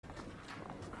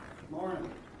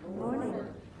Morning. Good morning.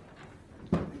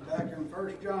 Be back in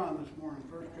 1 John this morning,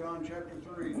 1 John chapter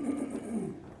 3.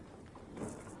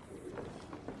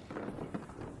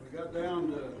 We got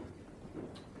down to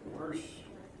verse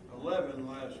 11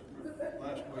 last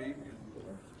week.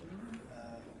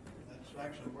 That's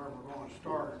actually where we're going to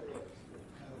start.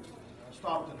 I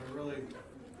stopped at a really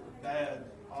bad,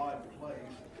 odd place.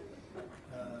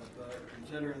 But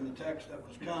considering the text that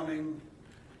was coming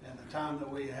and the time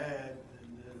that we had,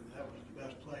 that was the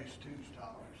best place to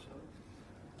stop. So,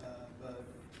 but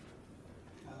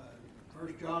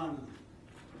 1 John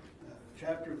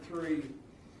chapter 3,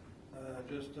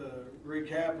 just to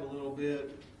recap a little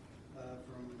bit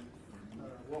from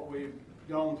what we've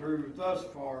gone through thus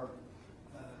far.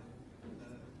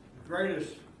 The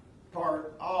greatest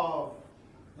part of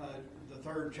the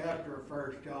third chapter of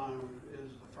 1 John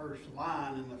is the first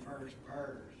line in the first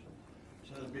verse.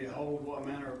 It says, "Behold, what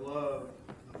manner of love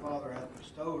the Father hath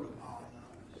bestowed upon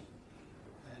us."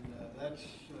 And that's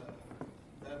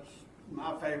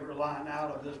my favorite line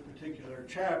out of this particular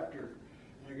chapter.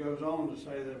 And it goes on to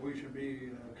say that we should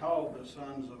be called the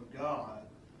sons of God.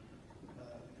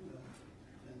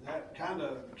 And that kind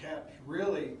of caps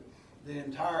really the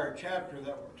entire chapter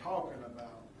that we're talking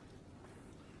about.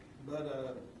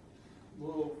 But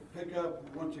we'll pick up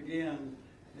once again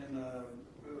in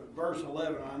verse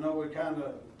 11. I know we kind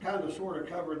of sort of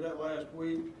covered that last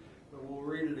week, but we'll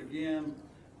read it again.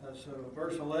 So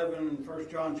verse 11 in 1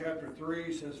 John chapter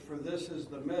 3 says, "For this is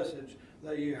the message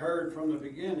that ye heard from the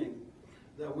beginning,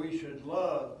 that we should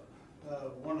love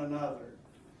one another."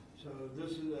 So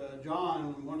this is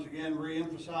John once again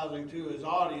re-emphasizing to his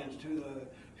audience, to the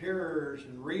hearers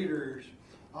and readers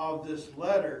of this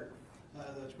letter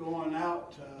that's going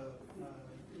out to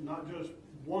not just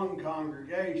one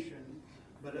congregation,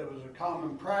 but it was a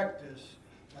common practice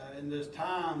in this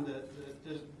time that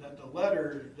the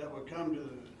letters that would come to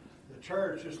the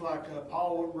church, just like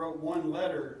Paul wrote one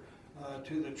letter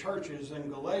to the churches in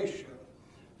Galatia.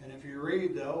 And if you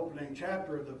read the opening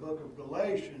chapter of the book of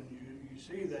Galatians, you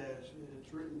see that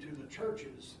it's written to the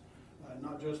churches,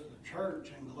 not just the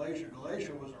church in Galatia.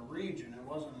 Galatia was a region, it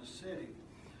wasn't a city.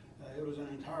 It was an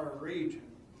entire region.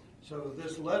 So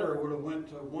this letter would have went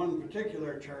to one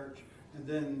particular church, and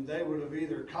then they would have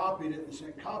either copied it and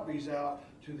sent copies out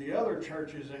to the other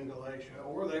churches in Galatia,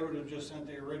 or they would have just sent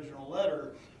the original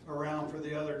letter around for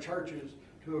the other churches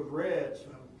to have read.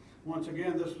 So once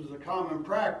again, this was a common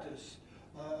practice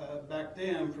back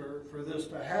then for this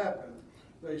to happen.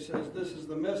 But he says, "This is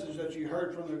the message that you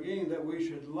heard from the beginning, that we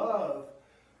should love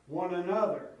one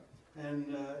another."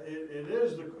 And it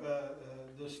is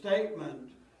the statement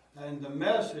and the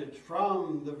message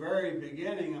from the very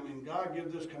beginning. I mean, God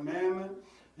gave this commandment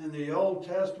in the Old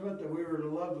Testament that we were to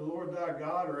love the Lord thy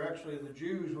God, or actually the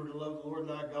Jews were to love the Lord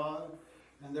thy God,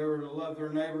 and they were to love their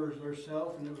neighbors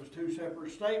theirself. And it was two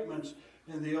separate statements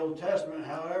in the Old Testament.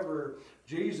 However,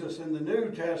 Jesus in the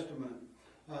New Testament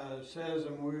says,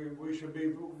 and we should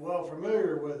be well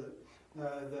familiar with it,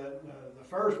 that the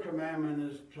first commandment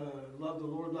is to love the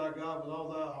Lord thy God with all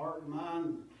thy heart,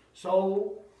 mind,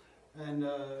 soul. And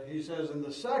he says, and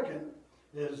the second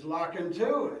is like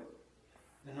unto it.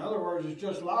 In other words, it's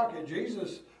just like it.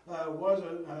 Jesus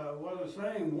wasn't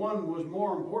saying one was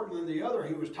more important than the other.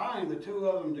 He was tying the two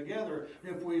of them together.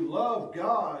 If we love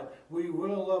God, we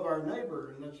will love our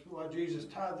neighbor. And that's why Jesus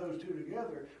tied those two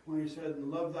together when he said,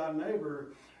 "Love thy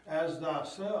neighbor as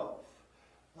thyself."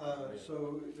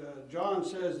 So John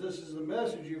says, this is the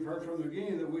message you've heard from the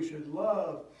beginning, that we should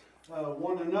love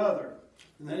one another.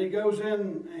 And then he goes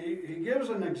in, he gives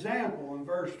an example in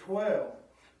verse 12,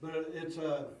 but it's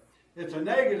a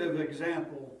negative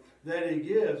example that he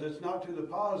gives. It's not to the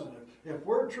positive. If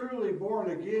we're truly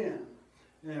born again,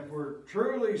 and if we're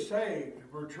truly saved,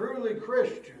 if we're truly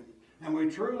Christian, and we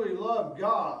truly love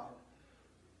God,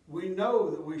 we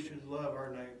know that we should love our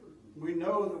neighbor. We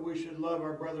know that we should love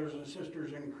our brothers and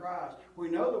sisters in Christ. We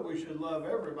know that we should love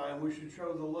everybody, and we should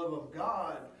show the love of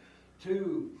God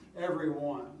to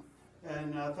everyone.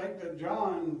 And I think that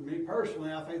John, me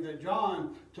personally, I think that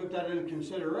John took that into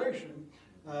consideration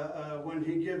when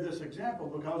he gave this example,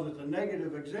 because it's a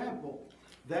negative example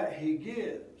that he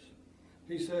gives.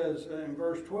 He says in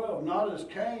verse 12, "Not as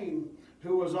Cain,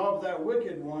 who was of that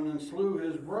wicked one, and slew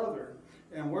his brother.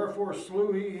 And wherefore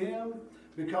slew he him?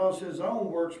 Because his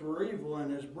own works were evil,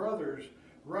 and his brother's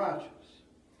righteous."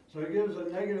 So he gives a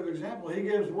negative example. He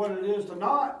gives what it is to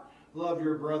not love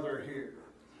your brother here,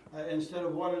 instead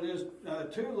of what it is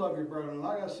to love your brother. And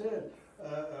like I said,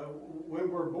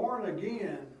 when we're born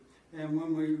again and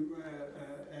when we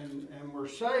and we're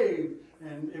saved,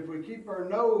 and if we keep our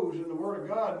nose in the Word of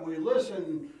God and we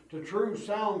listen to true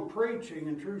sound preaching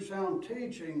and true sound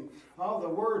teaching of the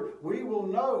Word, we will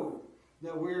know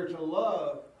that we are to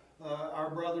love our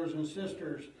brothers and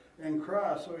sisters in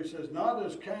Christ. So he says, not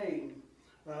as Cain,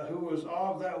 who was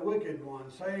of that wicked one,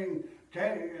 saying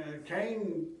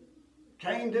Cain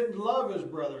didn't love his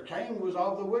brother. Cain was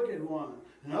of the wicked one.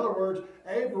 In other words,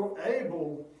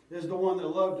 Abel is the one that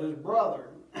loved his brother.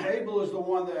 Abel is the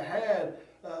one that had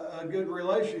a good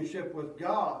relationship with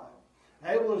God.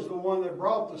 Abel is the one that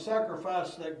brought the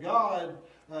sacrifice that God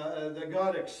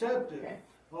accepted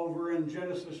over in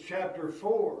Genesis chapter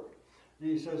 4. And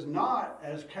he says, not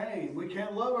as Cain. We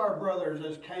can't love our brothers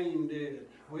as Cain did.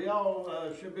 We all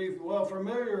should be well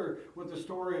familiar with the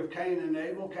story of Cain and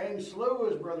Abel. Cain slew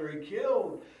his brother. He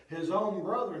killed his own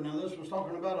brother. Now this was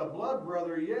talking about a blood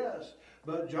brother, yes.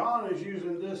 But John is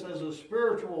using this as a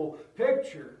spiritual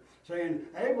picture, saying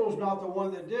Abel's not the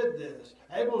one that did this.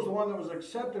 Abel's the one that was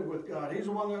accepted with God. He's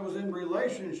the one that was in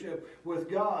relationship with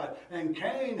God. And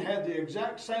Cain had the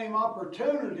exact same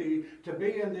opportunity to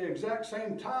be in the exact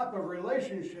same type of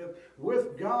relationship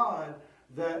with God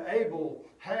that Abel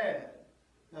had.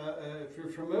 If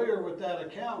you're familiar with that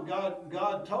account,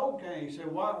 God told Cain, he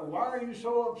said, why are you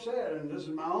so upset? And this is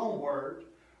my own words.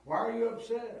 Why are you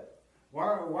upset? Why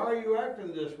are you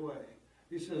acting this way?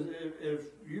 He says, if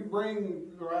you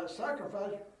bring the right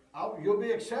sacrifice, you'll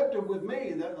be accepted with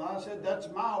me. I said, that's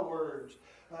my words.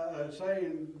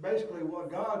 Saying basically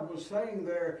what God was saying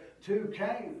there to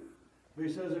Cain. He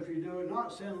says, if you do it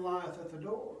not, sin lieth at the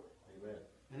door. Amen.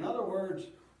 In other words,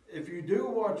 if you do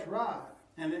what's right,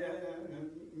 and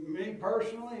me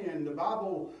personally, and the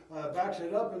Bible backs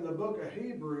it up in the book of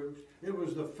Hebrews, it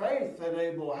was the faith that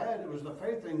Abel had. It was the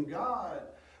faith in God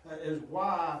is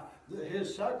why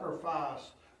his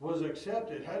sacrifice was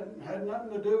accepted. Had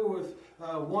nothing to do with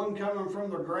one coming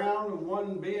from the ground and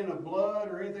one being of blood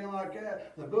or anything like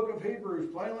that. The book of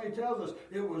Hebrews plainly tells us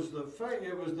it was the faith,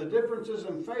 it was the differences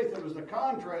in faith, it was the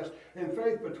contrast in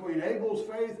faith between Abel's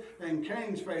faith and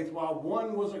Cain's faith, while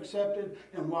one was accepted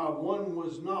and while one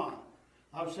was not.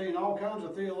 I've seen all kinds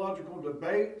of theological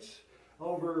debates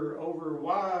over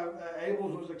why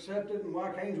Abel's was accepted and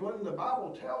why Cain's wasn't. The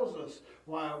Bible tells us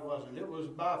why it wasn't. It was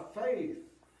by faith,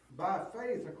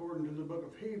 according to the book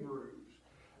of Hebrews,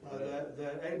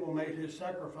 that Abel made his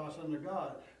sacrifice unto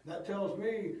God. That tells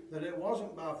me that it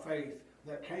wasn't by faith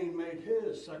that Cain made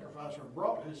his sacrifice or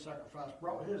brought his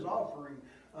offering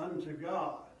unto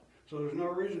God. So there's no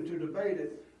reason to debate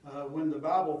it when the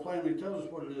Bible plainly tells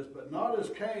us what it is. But not as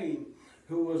Cain,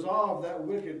 who was of that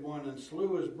wicked one, and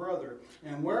slew his brother.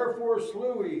 And wherefore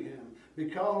slew he him?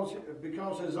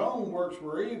 Because his own works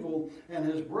were evil, and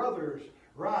his brother's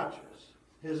righteous.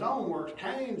 His own works,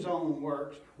 Cain's own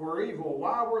works, were evil.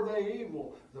 Why were they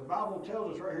evil? The Bible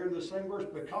tells us right here in the same verse,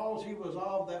 because he was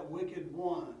of that wicked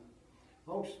one.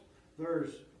 Folks,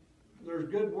 there's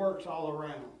good works all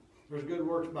around. There's good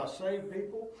works by saved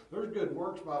people. There's good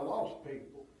works by lost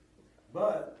people.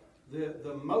 But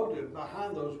the motive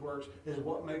behind those works is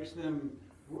what makes them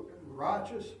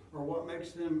righteous or what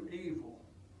makes them evil.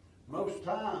 Most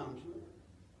times,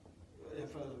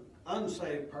 if an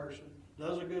unsaved person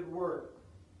does a good work,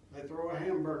 they throw a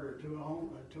hamburger to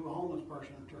a homeless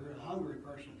person, to a hungry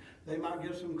person. They might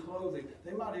give some clothing.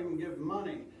 They might even give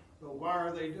money. But why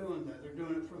are they doing that? They're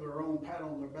doing it for their own pat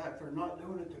on their back. They're not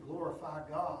doing it to glorify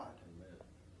God. Amen.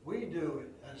 We do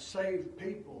it as saved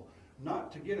people,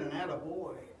 not to get an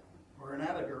attaboy or an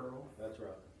attagirl. That's right.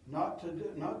 Not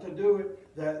to do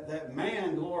it that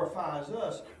man glorifies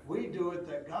us. We do it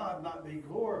that God not be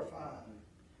glorified.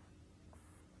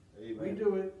 Amen. We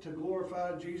do it to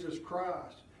glorify Jesus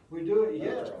Christ. We do it,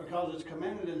 yes, because it's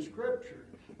commanded in Scripture.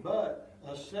 But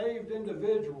a saved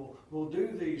individual will do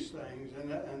these things.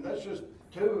 And that's just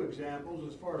two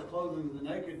examples as far as clothing the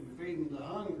naked and feeding the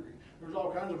hungry. There's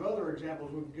all kinds of other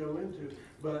examples we could go into.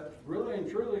 But really and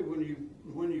truly,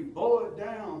 when you boil it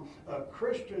down, a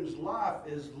Christian's life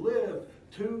is lived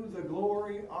to the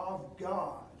glory of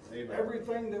God. Amen.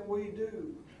 Everything that we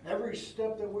do, every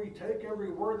step that we take,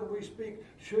 every word that we speak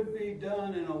should be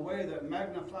done in a way that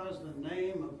magnifies the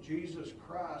name of Jesus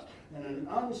Christ. And an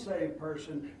unsaved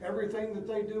person, everything that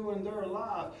they do in their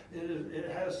life,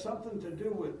 it has something to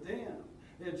do with them.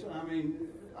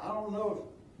 I don't know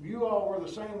if you all were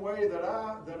the same way that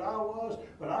I was,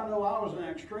 but I know I was an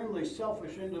extremely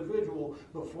selfish individual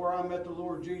before I met the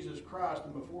Lord Jesus Christ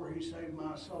and before He saved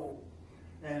my soul.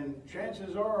 And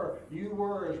chances are you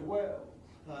were as well.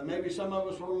 Maybe some of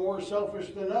us were more selfish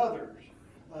than others.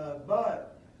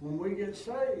 But when we get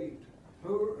saved,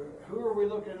 who are we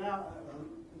looking out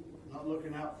not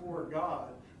looking out for God,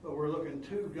 but we're looking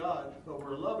to God, but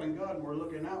we're loving God and we're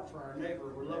looking out for our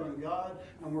neighbor. We're loving God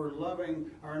and we're loving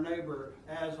our neighbor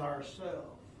as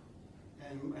ourselves.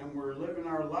 And we're living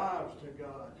our lives to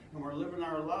God. And we're living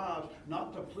our lives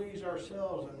not to please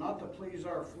ourselves and not to please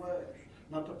our flesh,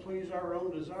 not to please our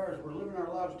own desires. We're living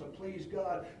our lives to please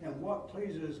God. And what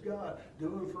pleases God?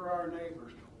 Doing for our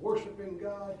neighbors. Worshiping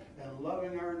God and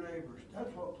loving our neighbors.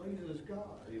 That's what pleases God.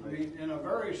 Amen. I mean, in a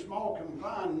very small,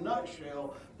 confined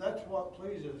nutshell, that's what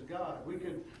pleases God. We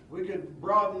could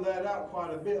broaden that out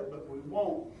quite a bit, but we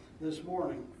won't this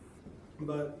morning.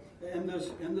 But in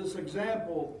this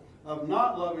example of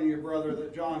not loving your brother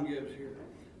that John gives here,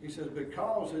 he says,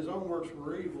 because his own works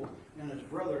were evil and his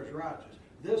brother's righteous.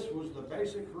 This was the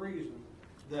basic reason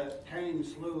that Cain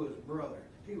slew his brother.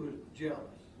 He was jealous.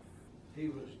 He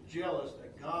was jealous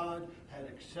that God had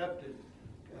accepted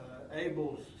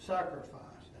Abel's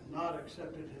sacrifice and not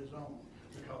accepted his own,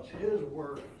 because his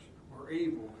works were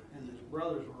evil and his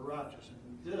brothers were righteous.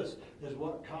 And this is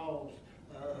what caused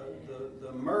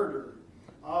the murder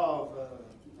of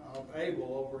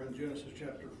Abel over in Genesis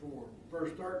chapter 4.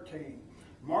 Verse 13,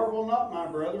 marvel not, my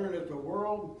brethren, if the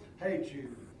world hates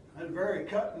you. That's very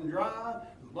cut and dry,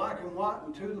 black and white,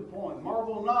 and to the point.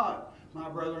 Marvel not, my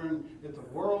brethren, if the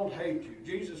world hates you.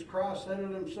 Jesus Christ said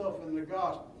it himself in the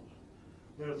Gospels,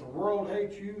 that if the world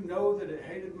hates you, know that it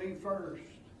hated me first.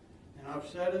 And I've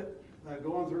said it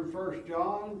going through 1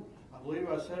 John. I believe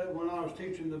I said it when I was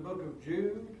teaching the book of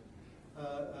Jude.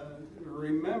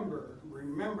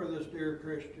 Remember this, dear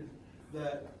Christian,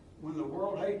 that when the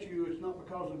world hates you, it's not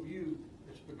because of you,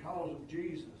 it's because of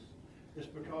Jesus. It's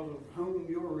because of whom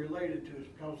you are related to. It's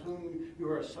because of whom you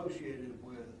are associated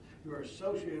with. You are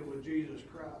associated with Jesus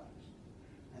Christ.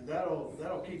 And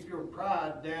that'll keep your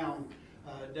pride down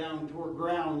toward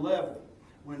ground level.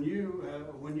 When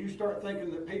you start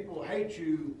thinking that people hate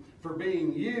you for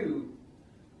being you,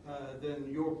 then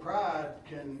your pride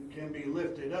can be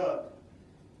lifted up.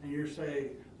 And you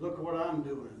say, look what I'm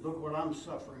doing. Look what I'm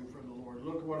suffering for the Lord.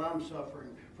 Look what I'm suffering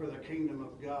for the kingdom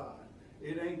of God.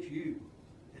 It ain't you.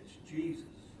 It's Jesus.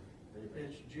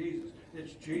 It's Jesus.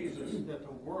 It's Jesus that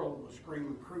the world was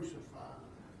screaming, crucify.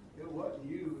 It wasn't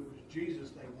you. It was Jesus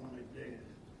they wanted dead.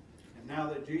 And now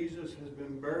that Jesus has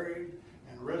been buried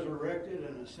and resurrected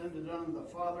and ascended unto the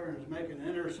Father and is making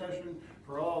intercession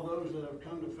for all those that have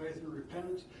come to faith and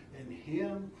repentance in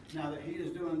Him, now that He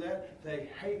is doing that, they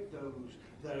hate those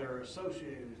that are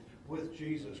associated with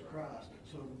Jesus Christ.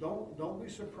 So don't be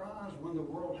surprised when the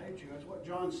world hates you. That's what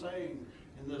John's saying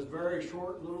in this very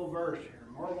short little verse here.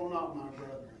 Marvel not, my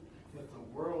brethren, if the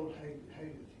world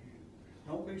hateth you.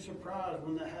 Don't be surprised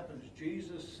when that happens.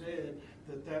 Jesus said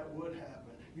that would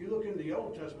happen. You look in the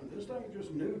Old Testament, this ain't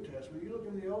just New Testament. You look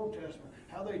in the Old Testament,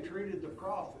 how they treated the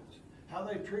prophets, how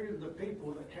they treated the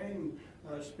people that came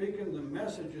speaking the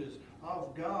messages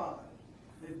of God.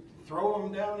 They'd throw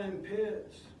them down in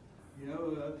pits. You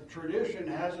know, tradition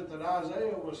has it that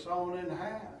Isaiah was sawn in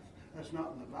half. That's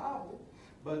not in the Bible,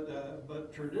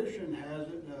 but tradition has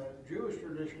it, Jewish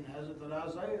tradition has it that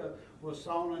Isaiah was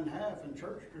sawn in half, and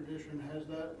church tradition has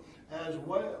that as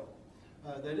well.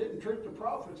 They didn't treat the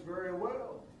prophets very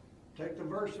well. Take the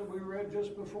verse that we read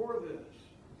just before this.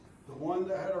 The one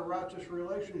that had a righteous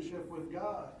relationship with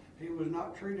God, he was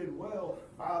not treated well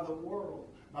by the world,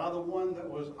 by the one that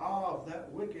was of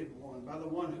that wicked one, by the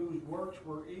one whose works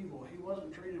were evil. He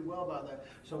wasn't treated well by that.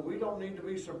 So we don't need to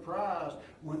be surprised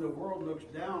when the world looks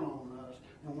down on us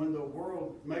and when the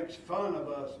world makes fun of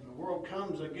us and the world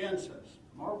comes against us.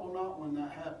 Marvel not when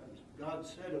that happens. God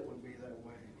said it would be that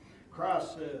way.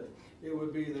 Christ said it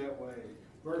would be that way.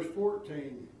 Verse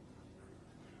 14,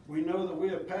 we know that we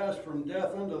have passed from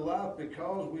death unto life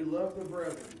because we love the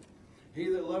brethren. He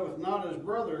that loveth not his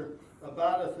brother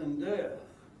abideth in death.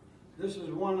 This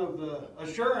is one of the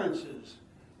assurances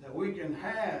that we can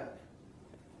have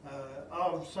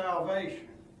of salvation.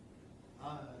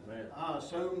 I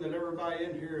assume that everybody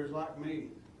in here is like me.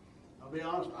 I'll be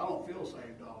honest, I don't feel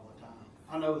saved all the time.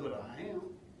 I know that I am.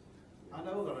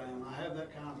 I have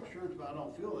that kind of assurance, but I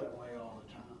don't feel that way all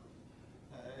the time.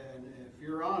 And if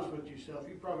you're honest with yourself,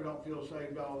 you probably don't feel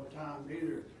saved all the time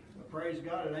either. But praise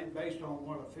God, it ain't based on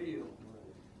what I feel.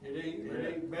 It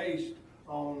ain't based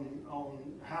on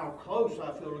how close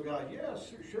I feel to God.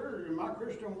 Yes, sure, in my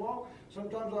Christian walk,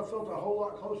 sometimes I felt a whole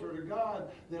lot closer to God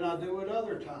than I do at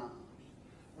other times.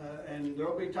 And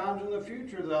there'll be times in the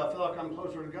future that I feel like I'm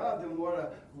closer to God than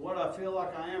what I feel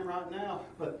like I am right now.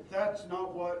 But that's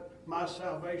not what my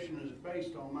salvation is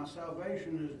based on. My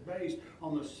salvation is based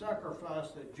on the sacrifice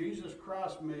that Jesus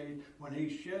Christ made when He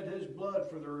shed His blood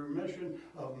for the remission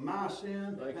of my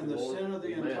sin and the sin of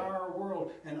the entire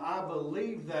world. And I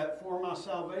believed that for my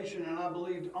salvation, and I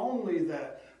believed only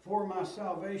that for my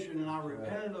salvation, and I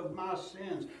repented of my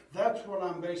sins. That's what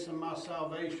I'm basing my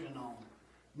salvation on.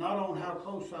 Not on how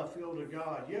close I feel to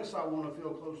God. Yes, I want to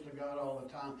feel close to God all the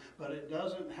time, but it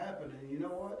doesn't happen. And you know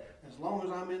what? As long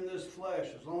as I'm in this flesh,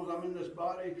 as long as I'm in this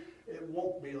body, it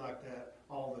won't be like that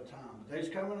all the time. But there's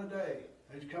coming a day.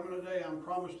 There's coming a day, I'm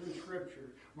promised in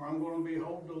Scripture, where I'm going to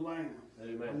behold the Lamb.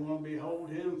 Amen. I'm going to behold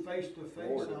Him face to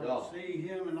face. I will see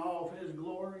Him in all of His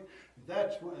glory.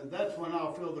 That's when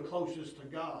I'll feel the closest to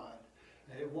God.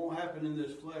 It won't happen in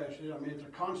this flesh. I mean, it's a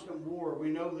constant war.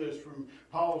 We know this from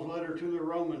Paul's letter to the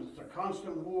Romans. It's a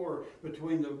constant war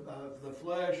between the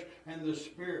flesh and the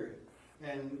spirit.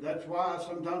 And that's why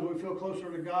sometimes we feel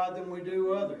closer to God than we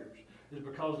do others. Is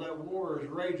because that war is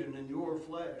raging in your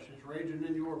flesh. It's raging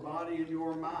in your body and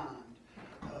your mind.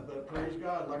 But praise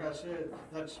God, like I said,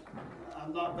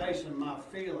 I'm not basing my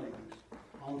feelings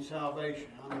on salvation.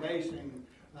 I'm basing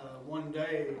one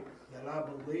day that I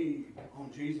believe on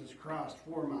Jesus Christ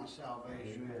for my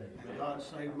salvation. Amen. And God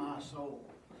saved my soul.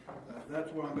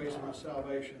 That's what I'm basing my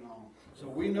salvation on. So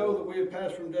we know that we have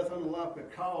passed from death unto life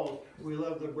because we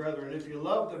love the brethren. If you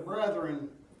love the brethren,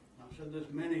 I've said this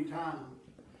many times,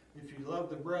 if you love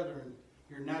the brethren,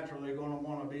 you're naturally going to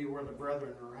want to be where the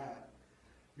brethren are at.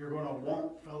 You're going to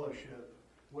want fellowship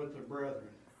with the brethren.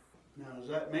 Now, does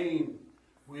that mean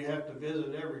we have to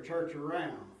visit every church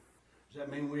around? Does that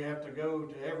mean we have to go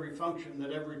to every function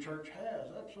that every church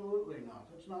has? Absolutely not.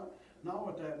 That's not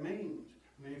what that means.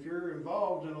 I mean, if you're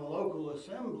involved in a local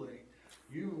assembly,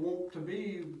 you want to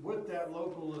be with that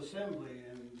local assembly.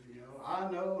 And, you know,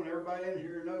 I know, and everybody in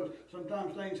here knows,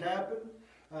 sometimes things happen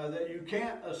that you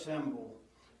can't assemble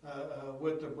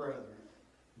with the brethren.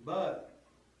 But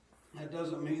that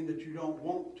doesn't mean that you don't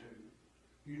want to.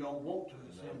 You don't want to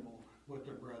assemble with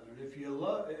the brethren. If you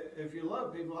love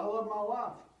people, I love my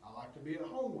wife. I like to be at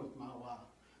home with my wife.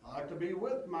 I like to be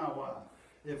with my wife.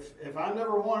 If I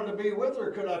never wanted to be with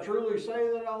her, could I truly say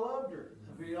that I loved her?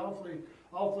 It'd be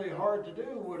awfully hard to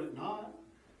do, would it not?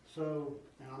 So,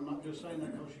 and I'm not just saying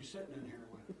that because she's sitting in here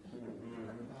with us.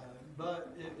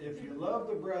 But if you love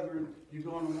the brethren, you're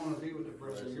going to want to be with the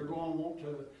brethren. You're going to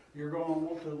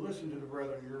want to listen to the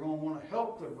brethren. You're going to want to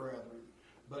help the brethren.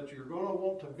 But you're going to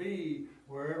want to be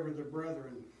wherever the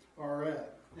brethren are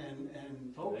at.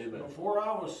 And folks, Amen. Before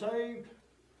I was saved,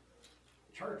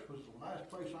 church was the last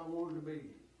place I wanted to be.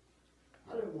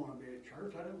 I didn't want to be at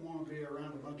church. I didn't want to be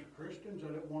around a bunch of Christians. I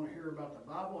didn't want to hear about the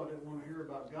Bible. I didn't want to hear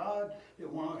about God. I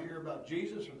didn't want to hear about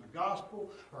Jesus or the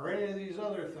gospel or any of these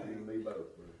other things. Me both,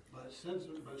 but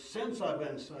since I've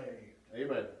been saved,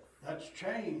 Amen. That's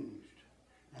changed.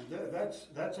 And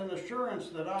that's an assurance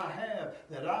that I have,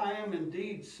 that I am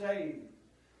indeed saved.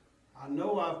 I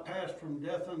know I've passed from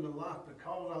death unto life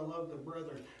because I love the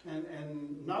brethren.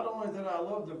 And not only that I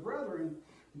love the brethren,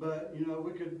 but, you know,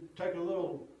 we could take a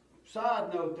little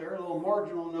side note there, a little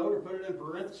marginal note, or put it in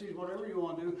parentheses, whatever you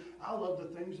want to do. I love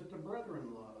the things that the brethren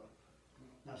love.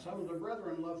 Now, some of the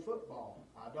brethren love football.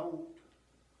 I don't.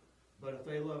 But if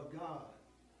they love God,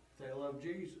 if they love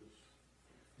Jesus,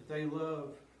 if they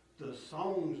love the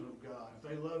songs of God, if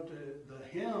they love the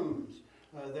hymns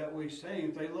that we sing,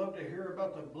 if they love to hear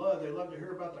about the blood, they love to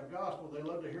hear about the gospel, they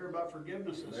love to hear about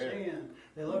forgiveness of sin,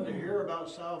 they love to hear about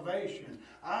salvation.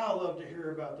 I love to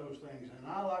hear about those things, and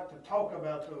I like to talk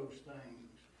about those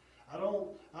things. I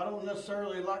don't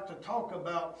necessarily like to talk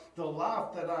about the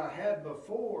life that I had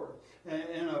before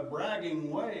in a bragging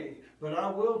way, but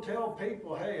I will tell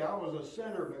people, hey, I was a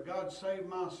sinner, but God saved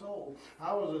my soul.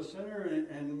 I was a sinner,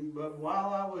 but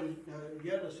while I was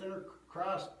yet a sinner,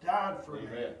 Christ died for me.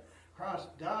 Christ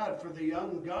died for the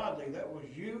ungodly. That was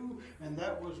you and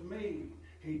that was me.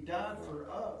 He died for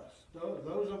us.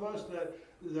 Those of us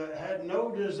that had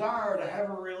no desire to have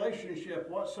a relationship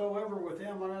whatsoever with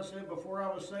Him. Like I said before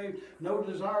I was saved, no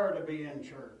desire to be in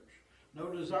church. No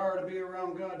desire to be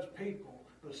around God's people.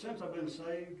 But since I've been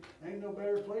saved, ain't no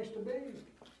better place to be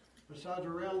besides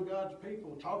around God's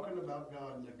people, talking about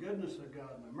God and the goodness of God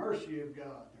and the mercy of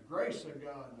God, the grace of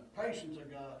God and the patience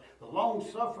of God, the long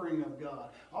suffering of God,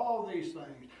 all these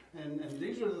things. And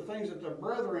these are the things that the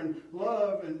brethren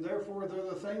love, and therefore they're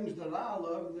the things that I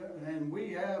love. And we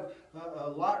have a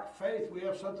like faith. We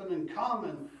have something in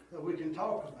common that we can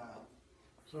talk about.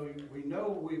 So we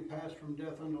know we've passed from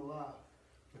death unto life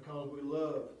because we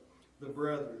love the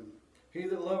brethren. He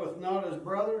that loveth not his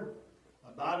brother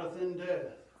abideth in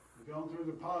death. We've gone through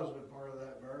the positive part of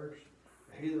that verse.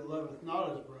 He that loveth not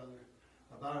his brother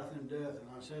abideth in death. And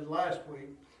I said last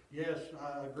week, yes,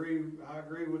 I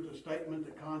agree with the statement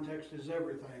that context is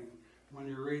everything when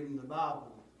you're reading the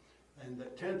Bible, and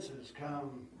that tenses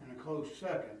come in a close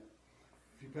second.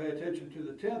 If you pay attention to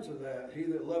the tense of that, he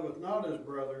that loveth not his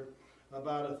brother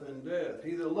abideth in death.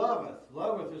 He that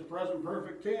loveth is present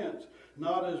perfect tense.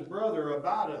 Not his brother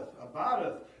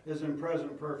abideth is in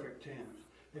present perfect tense.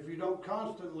 If you don't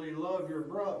constantly love your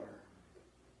brother,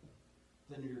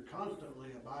 then you're constantly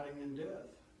abiding in death,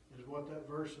 is what that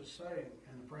verse is saying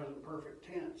in the present perfect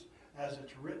tense as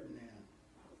it's written in.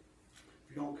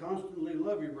 If you don't constantly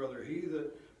love your brother, he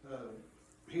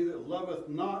that loveth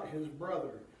not his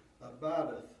brother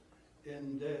abideth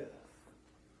in death.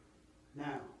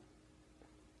 Now,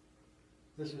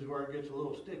 this is where it gets a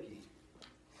little sticky.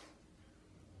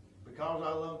 Because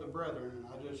I love the brethren, and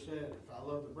I just said, if I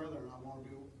love the brethren, I want to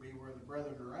be where the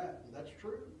brethren are at, and that's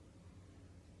true.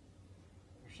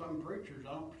 There's some preachers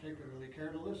I don't particularly care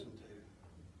to listen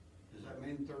to. Does that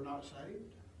mean they're not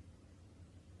saved?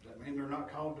 Does that mean they're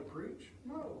not called to preach?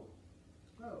 No,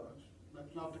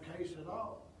 that's not the case at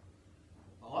all.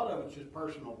 A lot of it's just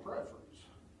personal preference.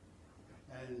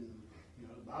 And,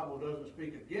 the Bible doesn't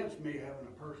speak against me having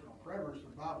a personal preference.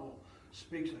 The Bible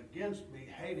speaks against me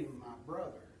hating my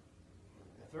brother.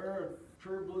 If they're a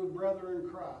true blue brother in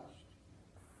Christ,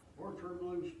 or true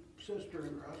blue sister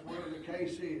in Christ, whatever the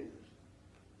case is,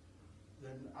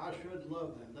 then I should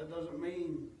love them. That doesn't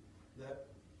mean that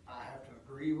I have to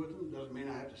agree with them. Doesn't mean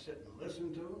I have to sit and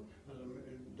listen to them.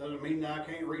 Doesn't mean that I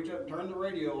can't reach up and turn the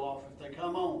radio off if they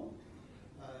come on.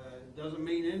 Doesn't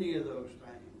mean any of those things.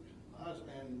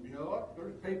 And you know what?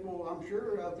 There's people, I'm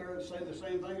sure, out there that say the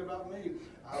same thing about me.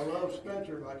 I love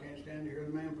Spencer, but I can't stand to hear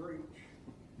the man preach.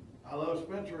 I love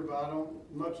Spencer, but I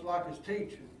don't much like his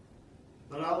teaching.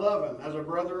 But I love him as a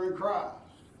brother in Christ.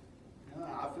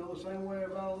 I feel the same way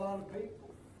about a lot of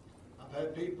people. I've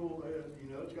had people,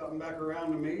 it's gotten back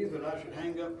around to me that I should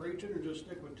hang up preaching or just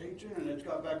stick with teaching, and it's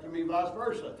got back to me vice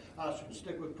versa. I should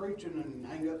stick with preaching and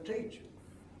hang up teaching.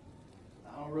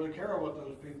 I don't really care what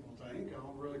those people think. I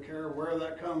don't really care where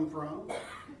that come from.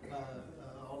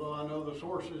 Although I know the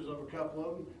sources of a couple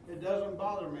of them, it doesn't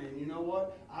bother me. And you know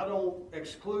what? I don't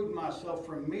exclude myself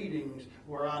from meetings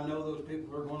where I know those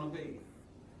people are going to be.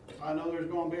 If I know there's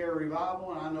going to be a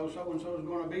revival and I know so-and-so is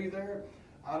going to be there,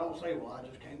 I don't say, well, I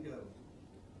just can't go,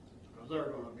 because they're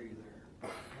going to be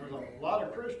there. There's a lot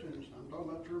of Christians, I'm talking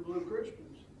about true blue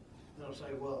Christians, that'll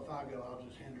say, well, if I go, I'll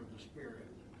just hinder the Spirit.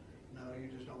 No, you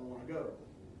just don't want to go,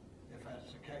 if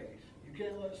that's the case. You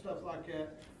can't let stuff like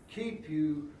that keep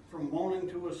you from wanting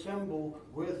to assemble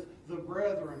with the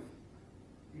brethren.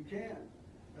 You can't.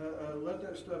 Let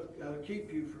that stuff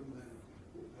keep you from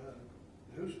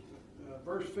that.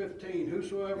 Verse 15,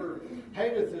 whosoever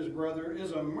hateth his brother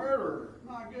is a murderer.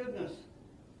 My goodness,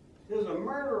 is a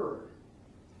murderer.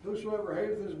 Whosoever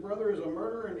hateth his brother is a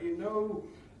murderer, and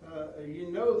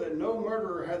you know that no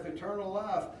murderer hath eternal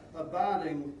life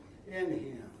abiding in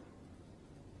him.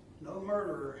 No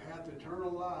murderer hath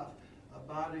eternal life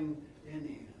abiding in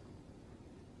him.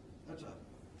 That's a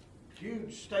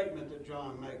huge statement that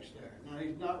John makes there. Now,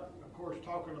 he's not, of course,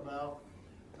 talking about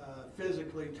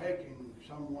physically taking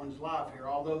someone's life here,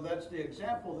 although that's the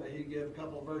example that he gives a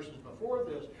couple of verses before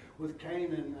this with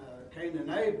Cain and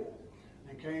Abel,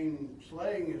 and Cain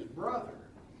slaying his brother.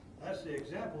 That's the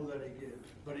example that he gives.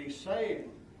 But he's saying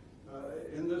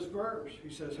in this verse, he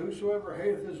says, whosoever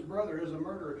hateth his brother is a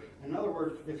murderer. In other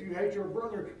words, if you hate your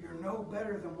brother, you're no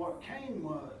better than what Cain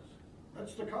was.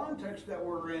 That's the context that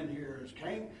we're in here. Is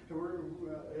Cain?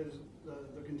 Is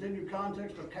the continued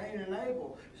context of Cain and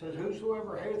Abel. It says,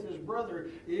 "Whosoever hateth his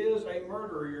brother is a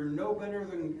murderer." You're no better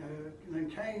than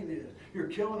Cain is. You're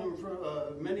killing him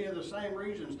for many of the same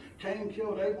reasons. Cain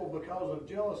killed Abel because of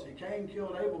jealousy. Cain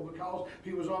killed Abel because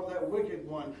he was of that wicked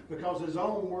one, because his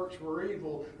own works were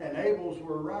evil and Abel's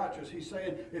were righteous. He's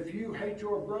saying, if you hate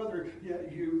your brother,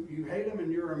 you hate him,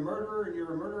 and you're a murderer, and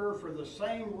you're a murderer for the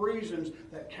same reasons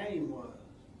that Cain was,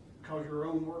 because your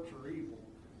own works are evil,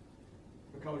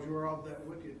 because you're of that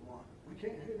wicked one. We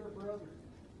can't hate our brother.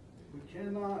 We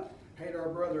cannot hate our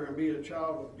brother and be a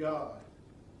child of God.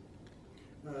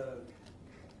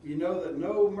 You know that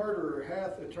no murderer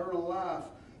hath eternal life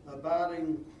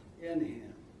abiding in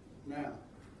him. Now,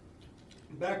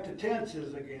 back to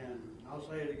tenses again. I'll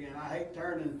say it again. I hate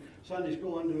turning Sunday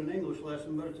school into an English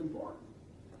lesson, but it's important.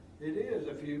 It is.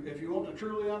 If you want to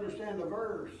truly understand a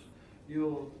verse,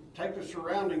 you'll take the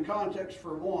surrounding context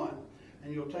for one,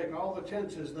 and you'll take all the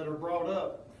tenses that are brought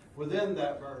up within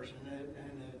that verse, and it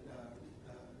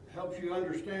helps you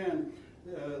understand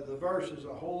the verses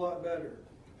a whole lot better.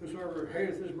 Whosoever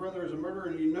hateth his brother is a murderer,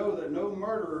 and you know that no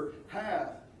murderer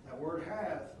hath, that word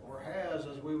hath, or has,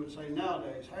 as we would say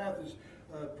nowadays, hath is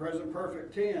present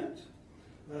perfect tense.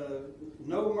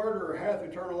 No murderer hath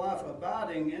eternal life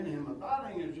abiding in him.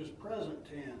 Abiding is just present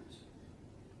tense.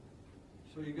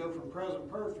 So you go from present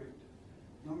perfect.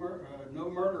 No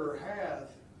murderer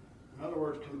hath, in other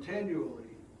words, continually.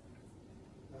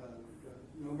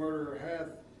 No murderer hath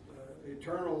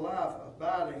eternal life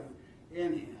abiding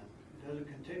in him. It doesn't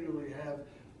continually have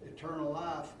eternal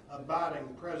life abiding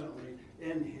presently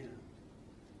in him.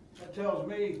 That tells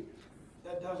me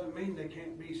that doesn't mean they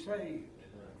can't be saved.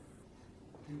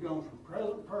 You've gone from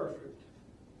present perfect,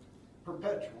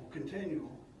 perpetual,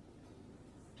 continual,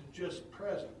 to just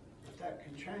present. But that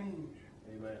can change.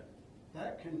 Amen.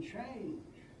 That can change.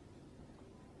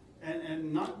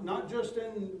 And not just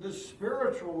in the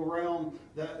spiritual realm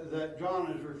that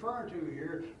John is referring to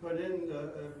here, but in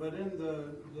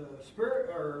the spirit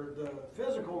or the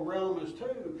physical realm as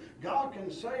too. God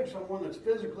can save someone that's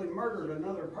physically murdered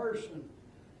another person.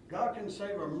 God can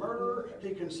save a murderer. He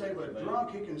can save a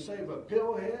drunk. He can save a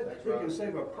pillhead. He can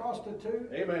save a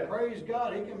prostitute. Amen. Praise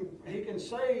God. He can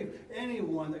save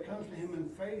anyone that comes to him in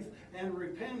faith and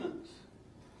repentance.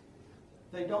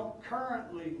 They don't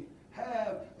currently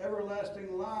have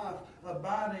everlasting life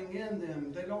abiding in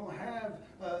them. They don't have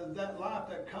that life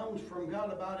that comes from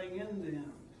God abiding in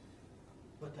them.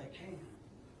 But they can.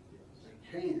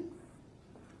 They can.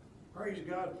 Praise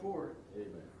God for it.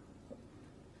 Amen.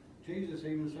 Jesus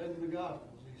even said in the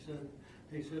Gospels,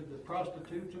 he said the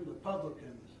prostitutes and the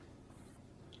publicans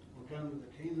will come to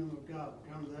the kingdom of God,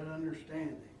 will come to that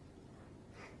understanding.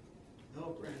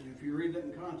 And if you read that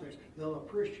in context, they'll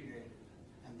appreciate it,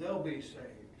 and they'll be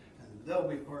saved, and they'll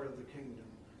be part of the kingdom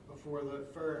before the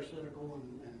Pharisaical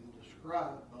and the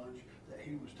scribe bunch that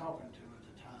he was talking to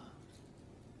at the time.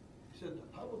 He said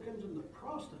the publicans and the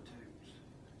prostitutes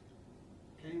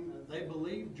came, they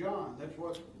believed John. That's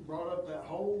what brought up that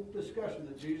whole discussion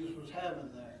that Jesus was having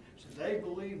there. So they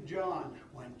believed John.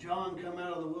 When John came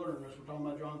out of the wilderness, we're talking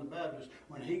about John the Baptist,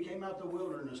 when he came out of the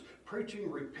wilderness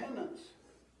preaching repentance,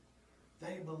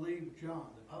 they believed John.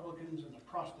 The publicans and the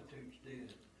prostitutes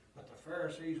did. But the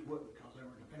Pharisees wouldn't, because they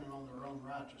were dependent on their own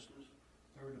righteousness.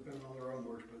 They were dependent on their own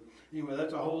works. But anyway,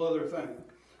 that's a whole other thing.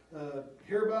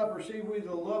 Hereby perceive we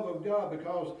the love of God,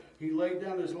 because he laid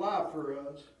down his life for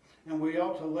us, and we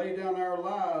ought to lay down our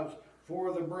lives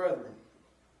for the brethren.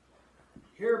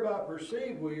 Hereby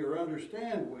perceive we, or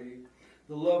understand we,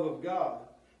 the love of God,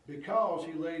 because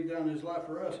he laid down his life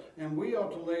for us, and we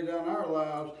ought to lay down our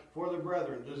lives for the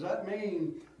brethren. Does that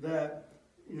mean that,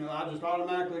 I just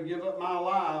automatically give up my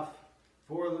life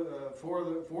for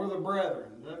the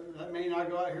brethren? That mean I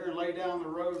go out here and lay down the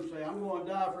road and say, I'm going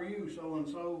to die for you, so and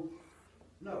so?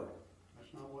 No,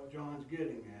 that's not what John's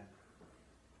getting at.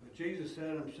 But Jesus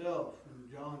said himself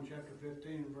in John chapter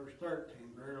 15, verse 13,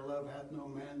 greater love hath no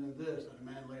man than this, that a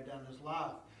man lay down his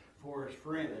life for his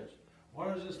friends.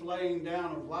 What does this laying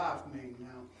down of life mean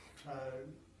now?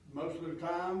 Most of the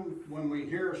time when we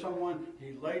hear someone,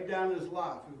 he laid down his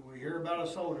life. We hear about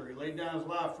a soldier, he laid down his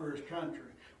life for his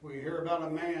country. We hear about a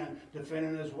man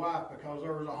defending his wife because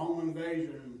there was a home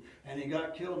invasion and he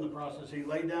got killed in the process. He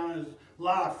laid down his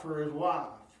life for his wife.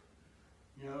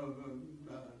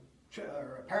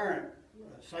 Or a parent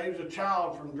saves a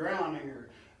child from drowning, or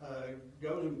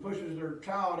goes and pushes their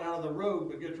child out of the road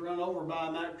but gets run over by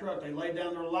a Mack truck. They lay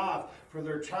down their life for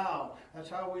their child. That's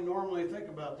how we normally think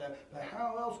about that. But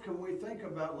how else can we think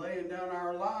about laying down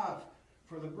our life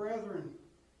for the brethren?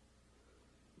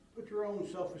 Put your own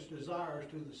selfish desires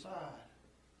to the side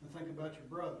and think about your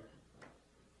brother.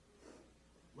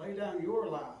 Lay down your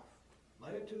life.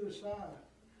 Lay it to the side.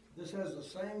 This has the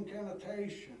same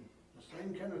connotation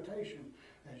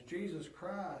as Jesus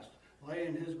Christ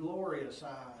laying his glory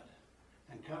aside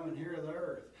and coming here to the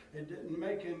earth. It didn't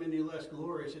make him any less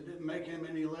glorious. It didn't make him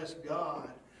any less God.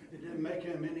 It didn't make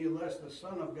him any less the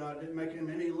Son of God. It didn't make him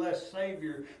any less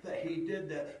Savior that he did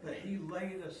that. But he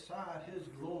laid aside his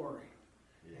glory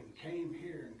and came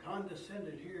here and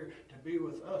condescended here to be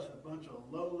with us, a bunch of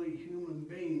lowly human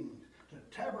beings, to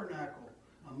tabernacle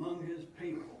among his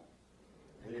people.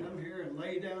 And come here and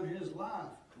lay down his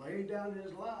life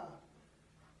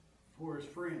for his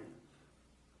friends.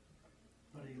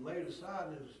 But he laid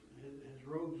aside his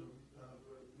robes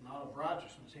not of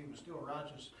righteousness. He was still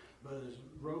righteous, but his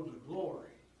robes of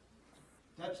glory.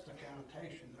 That's the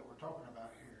connotation that we're talking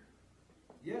about here.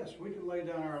 Yes, we can lay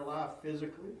down our life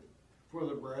physically for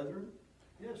the brethren.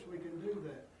 Yes, we can do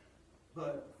that.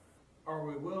 But are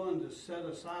we willing to set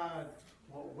aside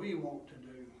what we want to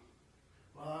do?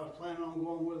 well, I was planning on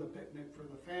going with a picnic for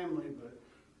the family, but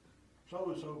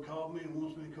so-and-so called me and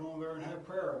wants me to come over there and have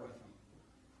prayer with them.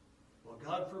 Well,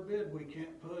 God forbid we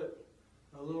can't put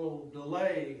a little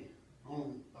delay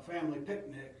on a family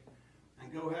picnic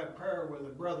and go have prayer with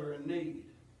a brother in need.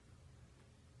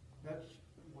 That's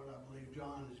what I believe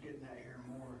John is getting at here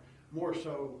more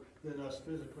so than us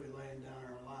physically laying down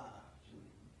our lives.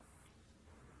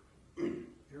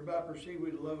 Hereby perceive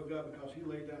we the love of God because he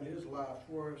laid down his life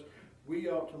for us. We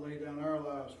ought to lay down our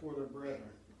lives for the brethren.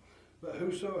 But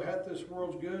whoso hath this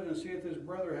world's good and seeth his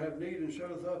brother have need and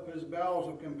shutteth up his bowels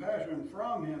of compassion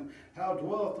from him, how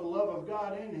dwelleth the love of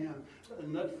God in him?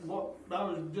 And that's what I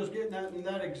was just getting at in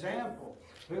that example.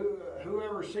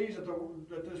 Whoever sees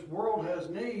that this world has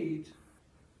needs,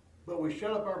 but we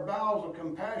shut up our bowels of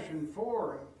compassion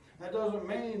for him. That doesn't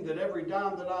mean that every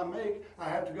dime that I make, I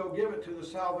have to go give it to the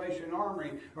Salvation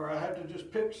Army, or I have to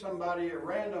just pick somebody at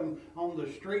random on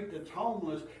the street that's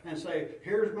homeless and say,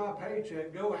 here's my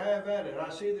paycheck, go have at it.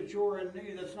 I see that you're in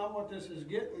need. That's not what this is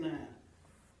getting at.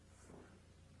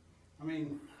 I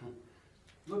mean,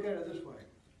 look at it this way.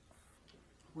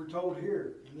 We're told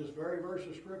here in this very verse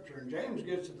of Scripture, and James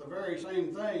gets at the very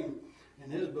same thing in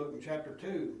his book in chapter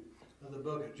 2 of the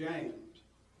book of James.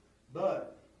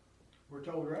 But we're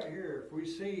told right here, if we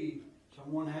see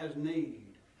someone has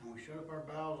need and we shut up our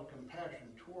bowels of compassion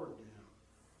toward them,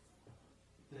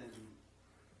 then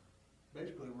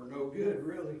basically we're no good,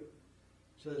 really.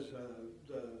 It says,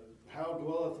 how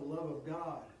dwelleth the love of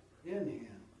God in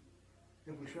him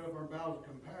if we shut up our bowels of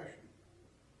compassion?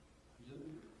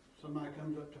 Somebody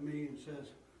comes up to me and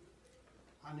says,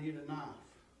 I need a knife.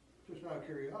 Just out of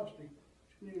curiosity,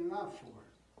 what do you need a knife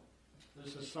for?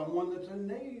 This is someone that's in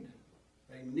need.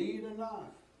 They need a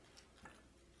knife.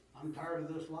 I'm tired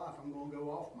of this life. I'm going to go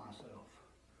off myself.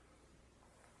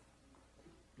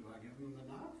 Do I give them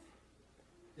the knife?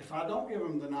 If I don't give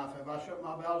them the knife, have I shut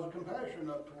my bowels of compassion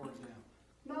up towards them?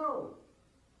 No.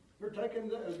 They're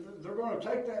going to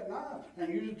take that knife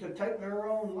and use it to take their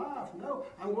own life. No,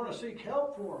 I'm going to seek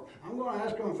help for them. I'm going to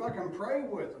ask them if I can pray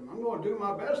with them. I'm going to do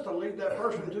my best to lead that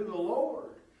person to the Lord.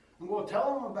 I'm going to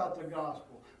tell them about the gospel.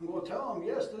 I'm going to tell them,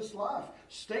 yes, this life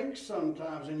stinks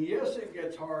sometimes, and yes, it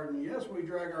gets hard, and yes, we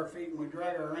drag our feet and we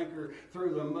drag our anchor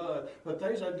through the mud. But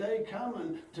there's a day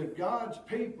coming to God's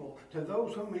people, to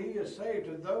those whom he has saved,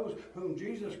 to those whom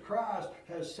Jesus Christ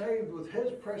has saved with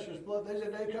his precious blood. There's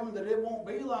a day coming that it won't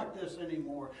be like this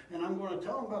anymore. And I'm going to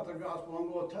tell them about the gospel.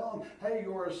 I'm going to tell them, hey,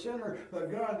 you're a sinner,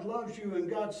 but God loves you, and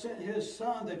God sent his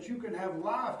son that you can have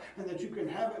life and that you can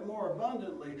have it more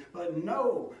abundantly. But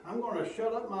no, I'm going to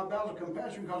shut up my bowels of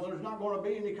compassion because there's not going to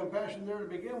be any compassion there to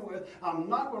begin with. I'm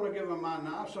not going to give them my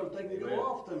knife so that they can go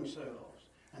off themselves.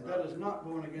 And that is not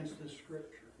going against this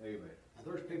scripture. Amen. And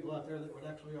there's people out there that would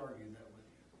actually argue that with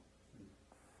you.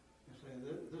 You say,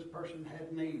 this person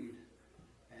had need,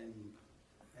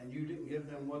 and you didn't give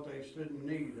them what they stood in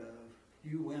need of.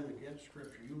 You went against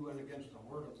scripture. You went against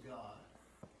the word of God.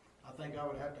 I think I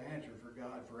would have to answer for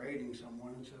God for aiding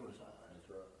someone in suicide. That's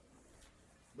right.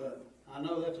 But I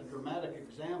know that's a dramatic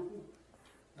example.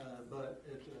 But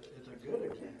it's a good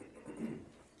example.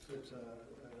 It's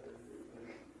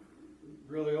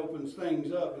really opens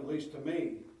things up, at least to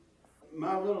me.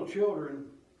 My little children,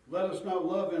 let us not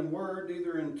love in word,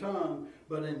 neither in tongue,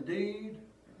 but in deed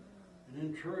and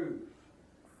in truth.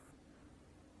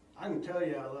 I can tell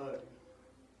you I love you,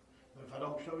 but if I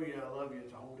don't show you I love you,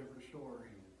 it's a whole different story.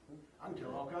 I can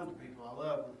tell all kinds of people I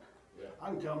love them. Yeah.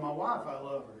 I can tell my wife I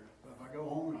love her, but if I go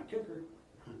home and I kick her,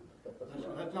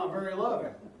 that's not very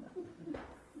loving.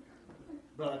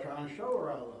 But I try and show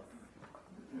her I love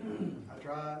her. I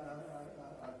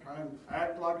try and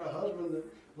act like a husband that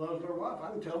loves their wife. I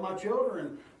can tell my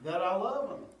children that I love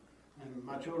them. And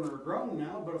my children are grown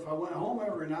now, but if I went home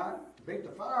every night, beat the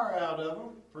fire out of them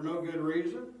for no good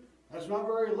reason, that's not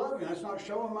very loving. That's not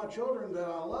showing my children that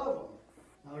I love them.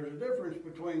 Now there's a difference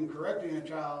between correcting a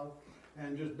child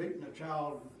and just beating a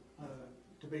child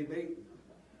to be beaten.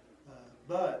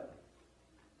 But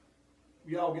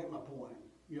y'all get my point.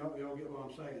 Y'all get what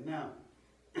I'm saying. Now,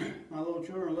 my little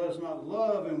children, let us not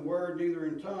love in word, neither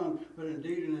in tongue, but in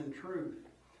deed and in truth.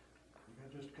 We've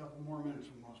got just a couple more minutes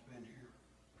I'm going to spend here.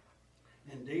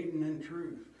 In deed and in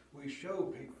truth, we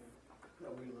show people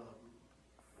that we love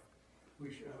them.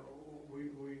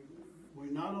 We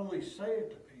not only say it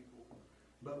to people,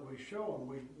 but we show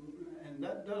them. And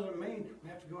that doesn't mean we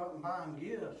have to go out and buy them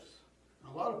gifts.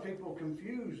 A lot of people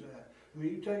confuse that. I mean,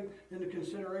 you take into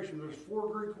consideration, there's 4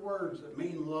 Greek words that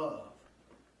mean love.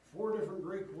 4 different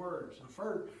Greek words.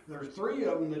 There's 3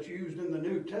 of them that's used in the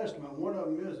New Testament. One of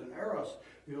them is an eros.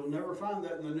 You'll never find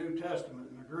that in the New Testament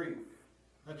in the Greek.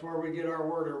 That's where we get our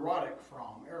word erotic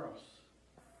from, eros.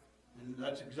 And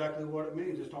that's exactly what it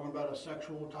means. It's talking about a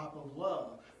sexual type of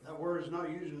love. That word is not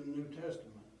used in the New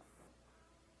Testament.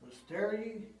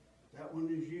 Hysteria, that one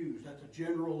is used. That's a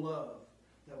general love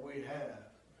that we have.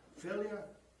 Philia,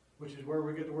 which is where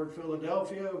we get the word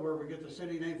Philadelphia, where we get the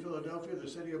city name Philadelphia, the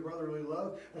city of brotherly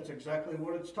love. That's exactly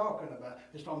what it's talking about.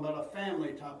 It's talking about a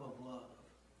family type of love.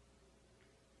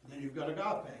 And then you've got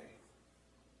agape,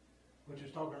 which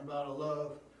is talking about a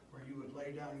love where you would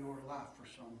lay down your life for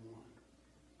someone.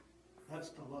 That's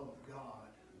the love of God,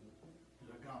 is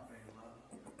agape love.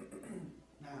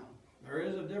 Now, there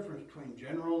is a difference between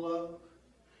general love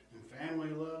and family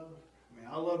love. I mean,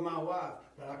 I love my wife,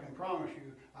 but I can promise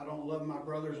you, I don't love my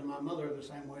brothers and my mother the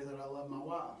same way that I love my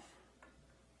wife.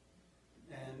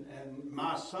 And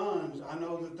my sons, I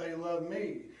know that they love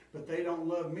me, but they don't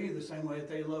love me the same way that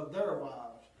they love their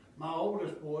wives. My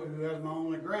oldest boy, who has my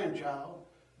only grandchild,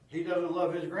 he doesn't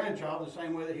love his grandchild the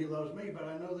same way that he loves me, but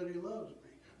I know that he loves me.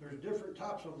 There's different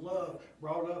types of love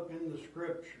brought up in the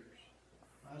scriptures.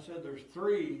 I said there's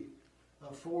 3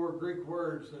 of 4 Greek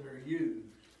words that are used.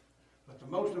 But the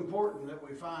most important that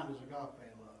we find is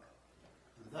agape love.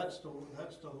 And that's the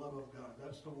love of God.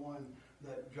 That's the one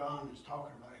that John is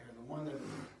talking about here. The one that is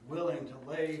willing to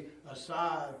lay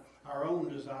aside our own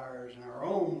desires and our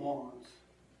own wants,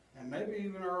 and maybe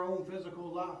even our own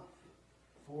physical life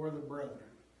for the brethren.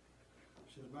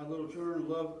 It says, my little children,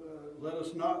 let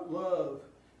us not love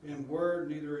in word,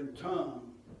 neither in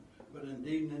tongue, but in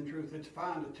deed and in truth. It's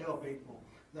fine to tell people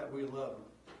that we love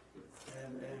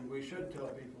them. And we should tell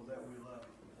people that we love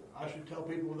them. I should tell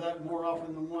people that more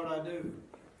often than what I do.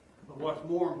 But what's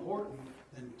more important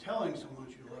than telling someone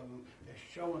you love them is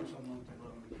showing someone they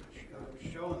love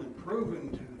them. Showing and proving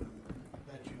to them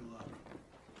that you love them.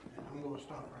 And I'm going to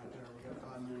stop right there. We've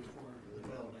got 5 minutes before the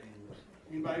bell dings.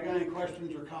 Anybody got any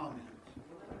questions or comments?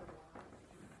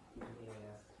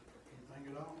 Anything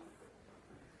at all?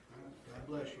 God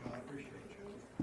bless you. I appreciate it.